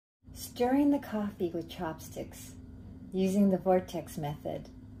Stirring the coffee with chopsticks, using the vortex method,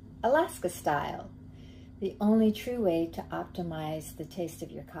 Alaska style, the only true way to optimize the taste of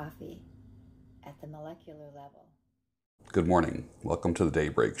your coffee at the molecular level. Good morning. Welcome to the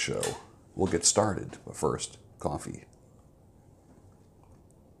Daybreak Show. We'll get started, but first, coffee.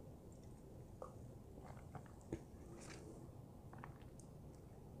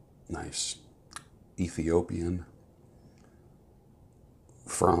 Nice. Ethiopian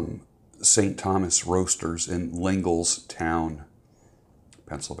from St. Thomas Roasters in Lingelstown,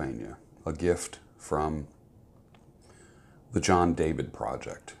 Pennsylvania. A gift from the John David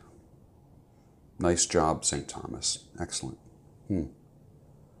Project. Nice job, St. Thomas. Excellent.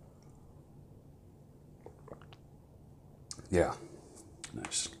 Yeah,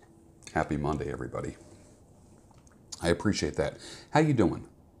 nice. Happy Monday, everybody. I appreciate that. How you doing?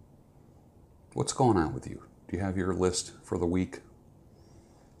 What's going on with you? Do you have your list for the week?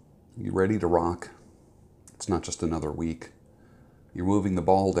 You ready to rock? It's not just another week. You're moving the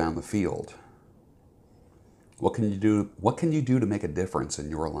ball down the field. What can you do? What can you do to make a difference in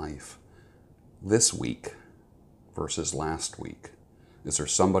your life this week versus last week? Is there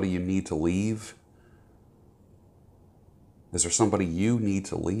somebody you need to leave? Is there somebody you need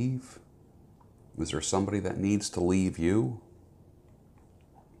to leave? Is there somebody that needs to leave you?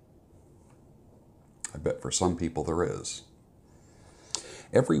 I bet for some people there is.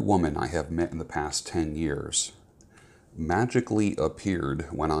 Every woman I have met in the past 10 years magically appeared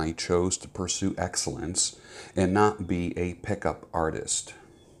when I chose to pursue excellence and not be a pickup artist.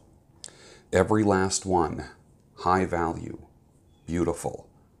 Every last one, high value, beautiful,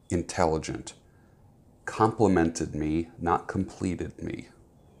 intelligent, complimented me, not completed me,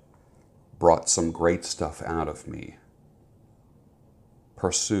 brought some great stuff out of me.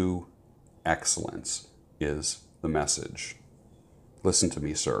 Pursue excellence is the message. Listen to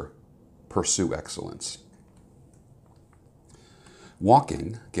me, sir. Pursue excellence.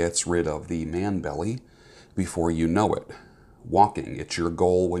 Walking gets rid of the man belly before you know it. Walking, it's your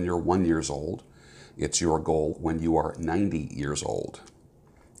goal when you're 1 year old. It's your goal when you are 90 years old.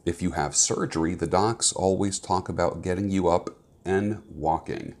 If you have surgery, the docs always talk about getting you up and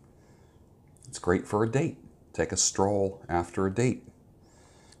walking. It's great for a date. Take a stroll after a date.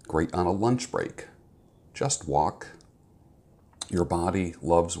 Great on a lunch break. Just walk. Your body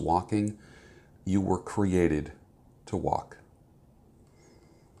loves walking. You were created to walk.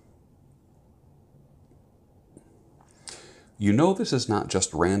 You know this is not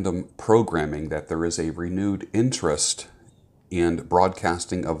just random programming, that there is a renewed interest in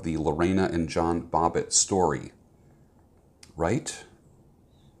broadcasting of the Lorena and John Bobbitt story, right?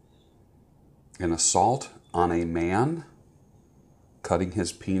 An assault on a man, cutting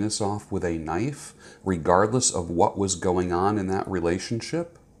his penis off with a knife, regardless of what was going on in that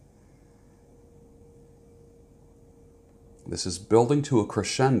relationship. This is building to a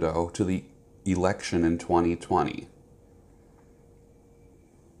crescendo to the election in 2020.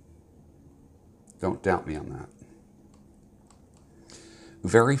 Don't doubt me on that.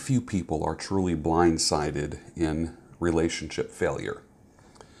 Very few people are truly blindsided in relationship failure.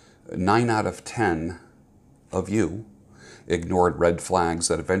 9 out of 10 of you ignored red flags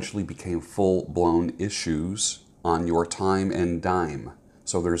that eventually became full-blown issues on your time and dime.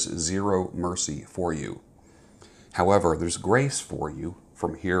 So there's zero mercy for you. However, there's grace for you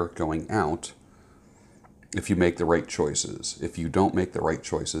from here going out if you make the right choices. If you don't make the right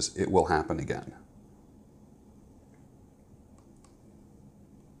choices, it will happen again.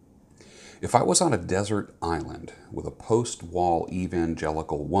 If I was on a desert island with a post-wall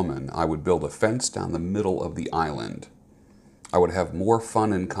evangelical woman, I would build a fence down the middle of the island. I would have more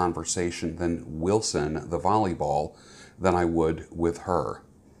fun in conversation than Wilson, the volleyball, than I would with her.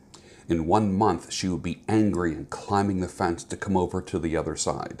 In 1 month, she would be angry and climbing the fence to come over to the other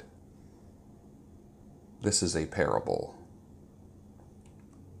side. This is a parable.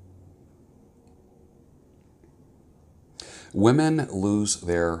 Women lose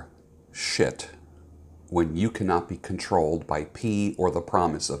their shit when you cannot be controlled by P or the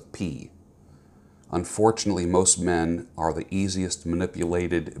promise of P. Unfortunately, most men are the easiest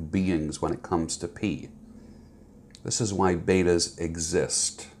manipulated beings when it comes to P. This is why betas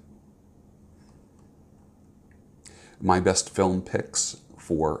exist. My best film picks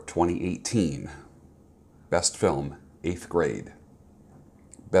for 2018. Best film, 8th grade.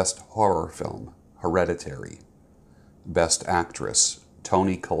 Best horror film, Hereditary. Best actress,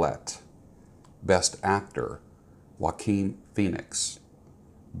 Toni Collette. Best actor, Joaquin Phoenix.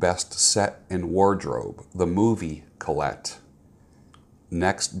 Best set and wardrobe, the movie Colette.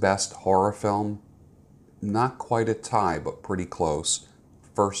 Next best horror film, not quite a tie, but pretty close,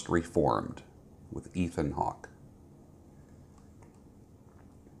 First Reformed with Ethan Hawke.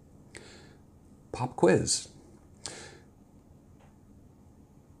 Pop quiz.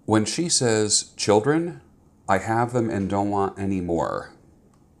 When she says, "Children, I have them and don't want any more,"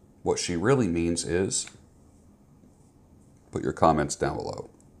 what she really means is, put your comments down below.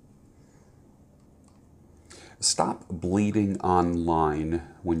 Stop bleeding online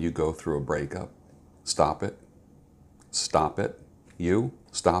when you go through a breakup. Stop it. Stop it. You,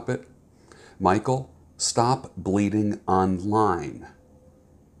 stop it. Michael, stop bleeding online.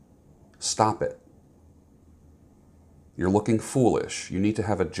 Stop it. You're looking foolish. You need to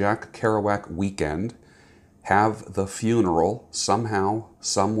have a Jack Kerouac weekend. Have the funeral somehow,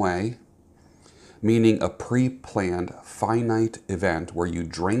 some way, meaning a pre-planned, finite event where you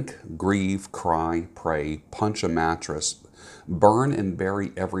drink, grieve, cry, pray, punch a mattress, burn and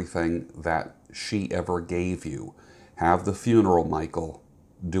bury everything that she ever gave you. Have the funeral, Michael.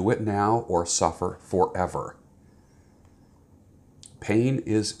 Do it now or suffer forever. Pain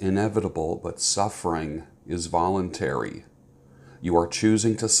is inevitable, but suffering is voluntary. You are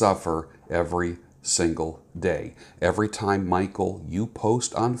choosing to suffer every single day. Every time, Michael, you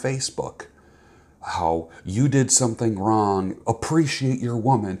post on Facebook how you did something wrong, appreciate your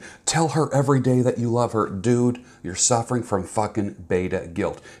woman, tell her every day that you love her. Dude, you're suffering from fucking beta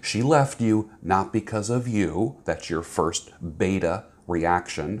guilt. She left you not because of you. That's your first beta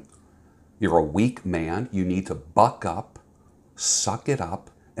reaction. You're a weak man. You need to buck up, suck it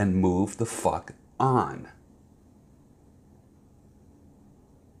up, and move the fuck on.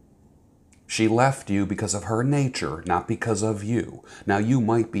 She left you because of her nature, not because of you. Now, you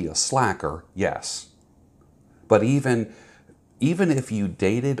might be a slacker, yes. But even if you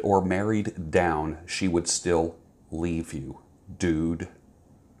dated or married down, she would still leave you. Dude,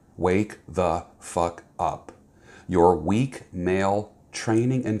 wake the fuck up. Your weak male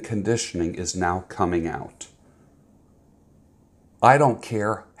training and conditioning is now coming out. I don't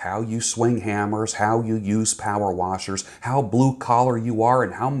care how you swing hammers, how you use power washers, how blue collar you are,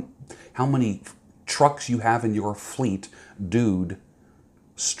 and how many trucks you have in your fleet. Dude,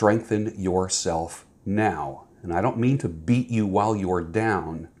 strengthen yourself now. And I don't mean to beat you while you're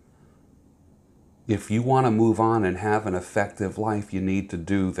down. If you want to move on and have an effective life, you need to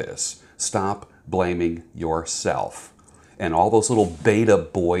do this. Stop blaming yourself. And all those little beta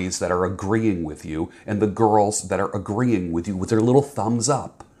boys that are agreeing with you, and the girls that are agreeing with you with their little thumbs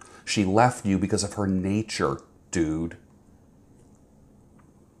up. She left you because of her nature, dude.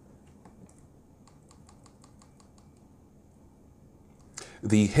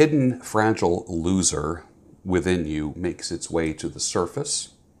 The hidden, fragile loser within you makes its way to the surface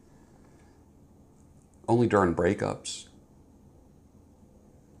only during breakups.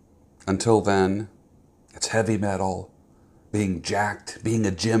 Until then, it's heavy metal, being jacked, being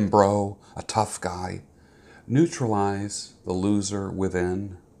a gym bro, a tough guy. Neutralize the loser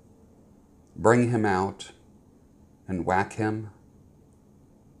within, bring him out, and whack him.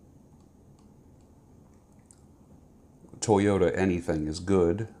 Toyota anything is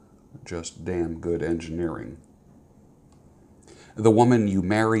good, just damn good engineering. The woman you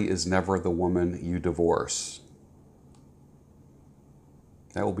marry is never the woman you divorce.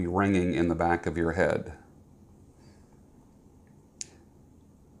 That will be ringing in the back of your head.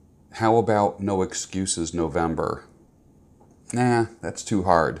 How about no excuses November? Nah, that's too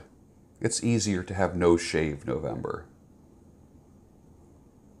hard. It's easier to have no shave November.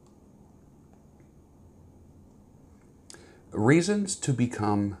 Reasons to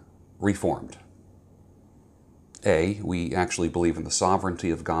become reformed. A, we actually believe in the sovereignty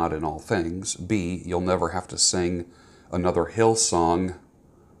of God in all things. B, you'll never have to sing another Hillsong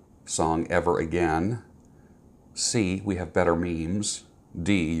song ever again. C, we have better memes.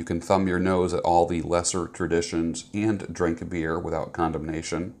 D, you can thumb your nose at all the lesser traditions and drink a beer without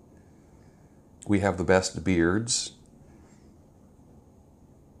condemnation. We have the best beards.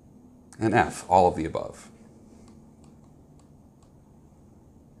 And F, all of the above.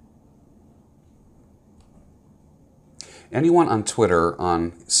 Anyone on Twitter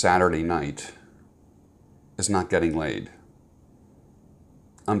on Saturday night is not getting laid.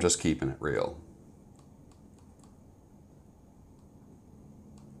 I'm just keeping it real.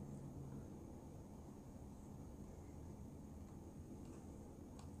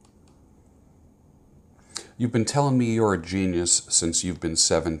 You've been telling me you're a genius since you've been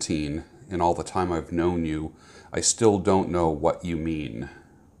 17, and all the time I've known you, I still don't know what you mean.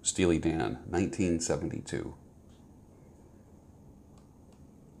 Steely Dan, 1972.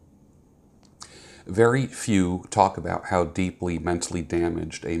 Very few talk about how deeply mentally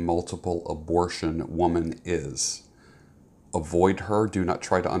damaged a multiple abortion woman is. avoid her. Do not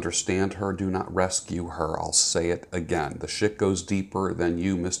try to understand her. Do not rescue her. I'll say it again. The shit goes deeper than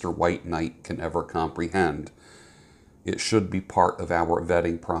you, Mr. White Knight, can ever comprehend. It should be part of our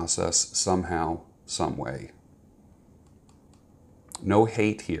vetting process somehow, some way. No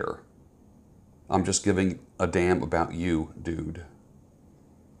hate here. I'm just giving a damn about you, dude.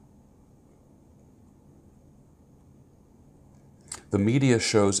 The media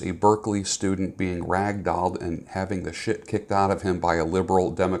shows a Berkeley student being ragdolled and having the shit kicked out of him by a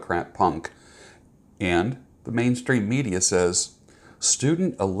liberal Democrat punk. And the mainstream media says,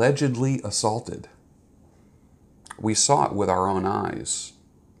 student allegedly assaulted. We saw it with our own eyes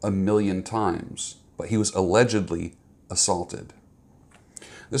 1,000,000 times, but he was allegedly assaulted.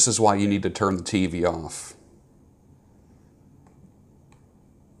 This is why you need to turn the TV off.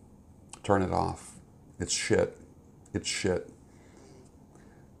 Turn it off. It's shit. It's shit.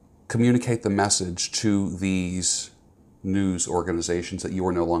 Communicate the message to these news organizations that you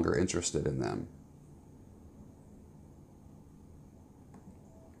are no longer interested in them.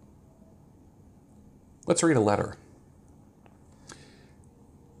 Let's read a letter.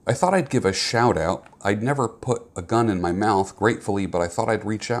 I thought I'd give a shout out. I'd never put a gun in my mouth, gratefully, but I thought I'd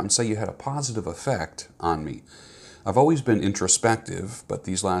reach out and say you had a positive effect on me. I've always been introspective, but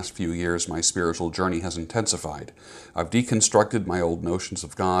these last few years my spiritual journey has intensified. I've deconstructed my old notions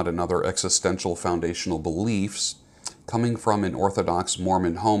of God and other existential foundational beliefs. Coming from an Orthodox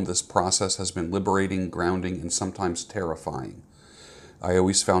Mormon home, this process has been liberating, grounding, and sometimes terrifying. I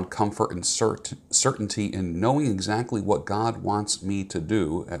always found comfort and certainty in knowing exactly what God wants me to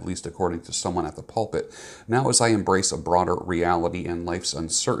do, at least according to someone at the pulpit. Now, as I embrace a broader reality and life's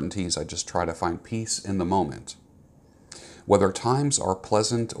uncertainties, I just try to find peace in the moment. Whether times are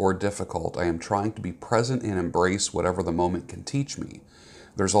pleasant or difficult, I am trying to be present and embrace whatever the moment can teach me.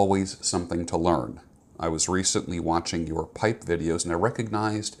 There's always something to learn. I was recently watching your pipe videos and I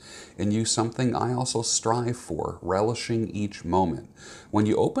recognized in you something I also strive for, relishing each moment. When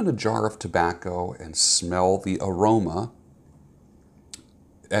you open a jar of tobacco and smell the aroma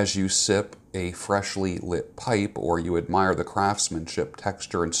as you sip a freshly lit pipe, or you admire the craftsmanship,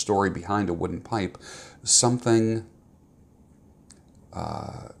 texture, and story behind a wooden pipe, something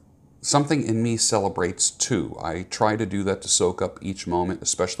in me celebrates too. I try to do that to soak up each moment,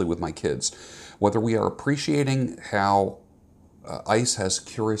 especially with my kids. Whether we are appreciating how ice has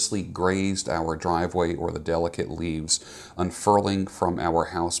curiously grazed our driveway or the delicate leaves unfurling from our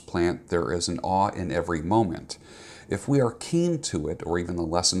house plant, there is an awe in every moment. If we are keen to it, or even the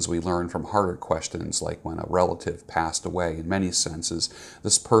lessons we learn from harder questions, like when a relative passed away, in many senses,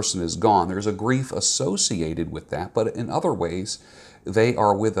 this person is gone. There's a grief associated with that, but in other ways, they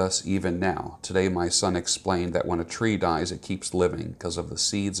are with us even now. Today, my son explained that when a tree dies, it keeps living because of the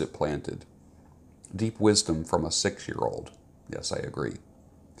seeds it planted. Deep wisdom from a 6-year-old. Yes, I agree.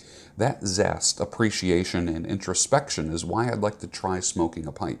 That zest, appreciation, and introspection is why I'd like to try smoking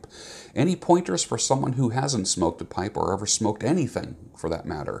a pipe. Any pointers for someone who hasn't smoked a pipe or ever smoked anything, for that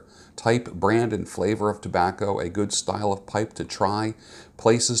matter? Type, brand, and flavor of tobacco, a good style of pipe to try,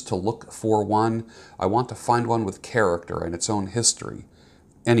 places to look for one. I want to find one with character and its own history.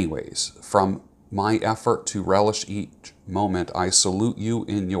 Anyways, from my effort to relish each moment, I salute you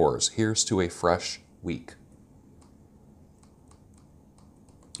in yours. Here's to a fresh week.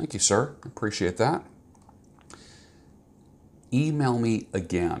 Thank you, sir. Appreciate that. Email me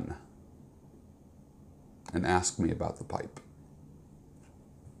again and ask me about the pipe.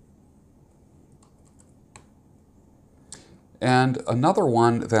 And another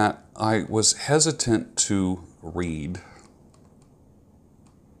one that I was hesitant to read,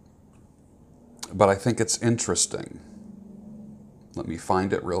 but I think it's interesting. Let me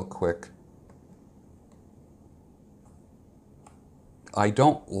find it real quick. I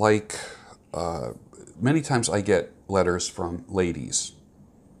don't like, many times I get letters from ladies.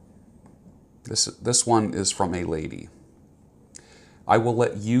 This one is from a lady. I will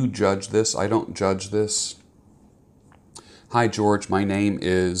let you judge this. I don't judge this. Hi, George. My name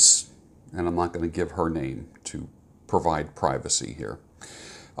is, and I'm not going to give her name to provide privacy here.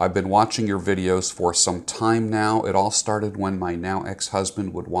 I've been watching your videos for some time now. It all started when my now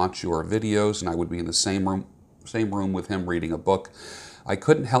ex-husband would watch your videos and I would be in the same room with him reading a book. I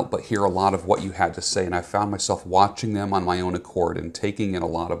couldn't help but hear a lot of what you had to say, and I found myself watching them on my own accord and taking in a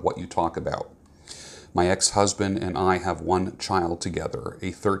lot of what you talk about. My ex-husband and I have one child together,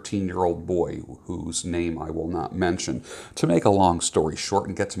 a 13-year-old boy whose name I will not mention. To make a long story short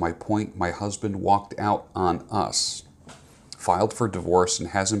and get to my point, my husband walked out on us, filed for divorce, and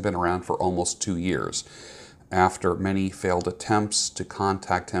hasn't been around for almost 2 years. After many failed attempts to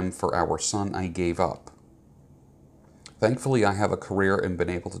contact him for our son, I gave up. Thankfully, I have a career and been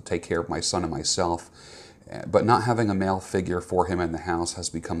able to take care of my son and myself, but not having a male figure for him in the house has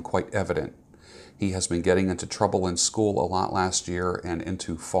become quite evident. He has been getting into trouble in school a lot last year and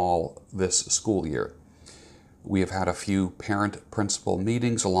into fall this school year. We have had a few parent-principal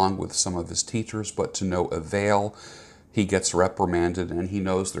meetings along with some of his teachers, but to no avail. He gets reprimanded and he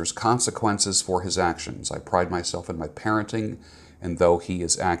knows there's consequences for his actions. I pride myself in my parenting, and though he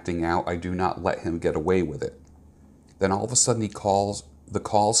is acting out, I do not let him get away with it. Then all of a sudden the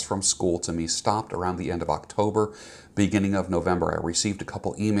calls from school to me stopped around the end of October, beginning of November. I received a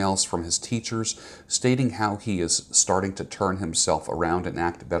couple emails from his teachers stating how he is starting to turn himself around and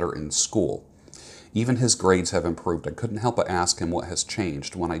act better in school. Even his grades have improved. I couldn't help but ask him what has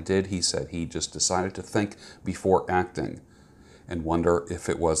changed. When I did, he said he just decided to think before acting and wonder if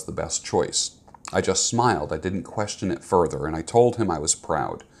it was the best choice. I just smiled. I didn't question it further, and I told him I was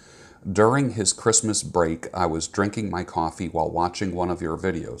proud. During his Christmas break, I was drinking my coffee while watching one of your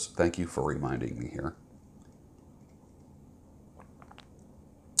videos. Thank you for reminding me here.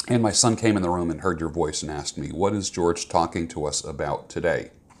 And my son came in the room and heard your voice and asked me, "What is George talking to us about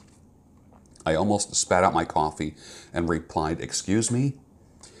today?" I almost spat out my coffee and replied, "Excuse me?"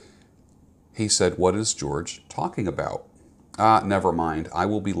 He said, "What is George talking about?" Never mind. I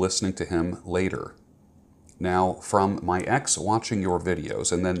will be listening to him later. Now, from my ex watching your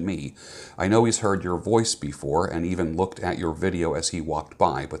videos and then me, I know he's heard your voice before and even looked at your video as he walked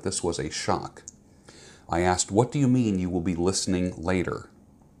by, but this was a shock. I asked, "What do you mean you will be listening later?"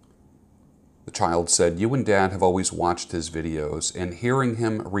 The child said, "You and Dad have always watched his videos, and hearing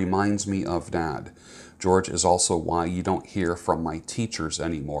him reminds me of Dad. George is also why you don't hear from my teachers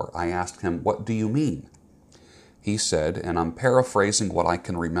anymore." I asked him, "What do you mean?" He said, and I'm paraphrasing what I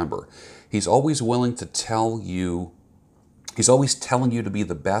can remember, he's always willing to tell you, he's always telling you to be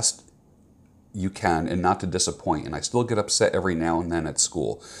the best you can and not to disappoint. And I still get upset every now and then at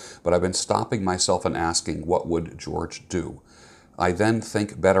school, but I've been stopping myself and asking, what would George do? I then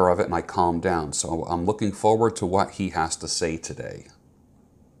think better of it and I calm down. So I'm looking forward to what he has to say today.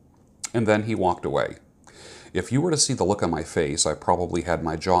 And then he walked away. If you were to see the look on my face, I probably had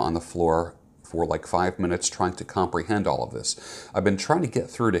my jaw on the floor for like 5 minutes trying to comprehend all of this. I've been trying to get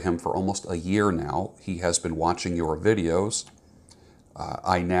through to him for almost a year now. He has been watching your videos.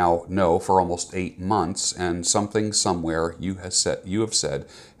 I now know for almost 8 months, and something somewhere you have said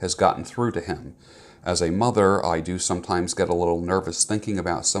has gotten through to him. As a mother, I do sometimes get a little nervous thinking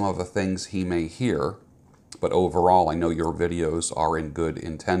about some of the things he may hear, but overall I know your videos are in good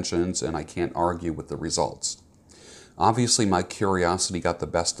intentions and I can't argue with the results. Obviously, my curiosity got the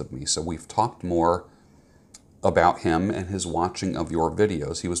best of me, so we've talked more about him and his watching of your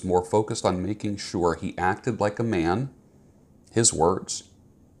videos. He was more focused on making sure he acted like a man, his words,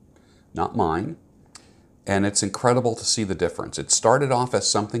 not mine, and it's incredible to see the difference. It started off as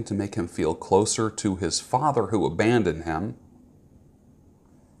something to make him feel closer to his father who abandoned him,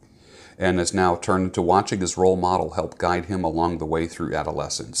 and has now turned into watching his role model help guide him along the way through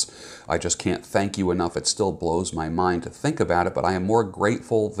adolescence. I just can't thank you enough. It still blows my mind to think about it, but I am more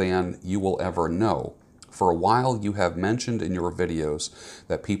grateful than you will ever know. For a while, you have mentioned in your videos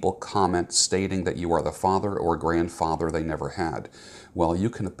that people comment stating that you are the father or grandfather they never had. Well,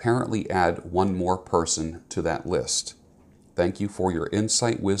 you can apparently add one more person to that list. Thank you for your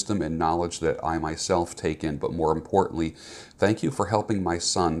insight, wisdom, and knowledge that I myself take in, but more importantly, thank you for helping my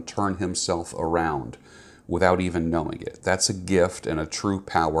son turn himself around without even knowing it. That's a gift and a true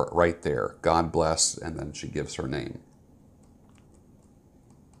power right there. God bless, and then she gives her name.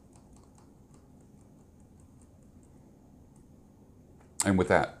 And with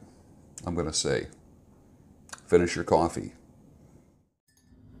that, I'm going to say, finish your coffee.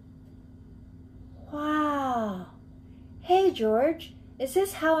 Wow. Hey, George, is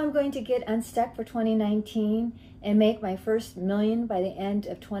this how I'm going to get unstuck for 2019 and make my first million by the end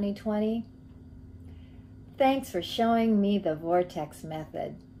of 2020? Thanks for showing me the vortex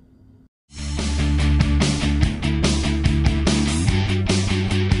method.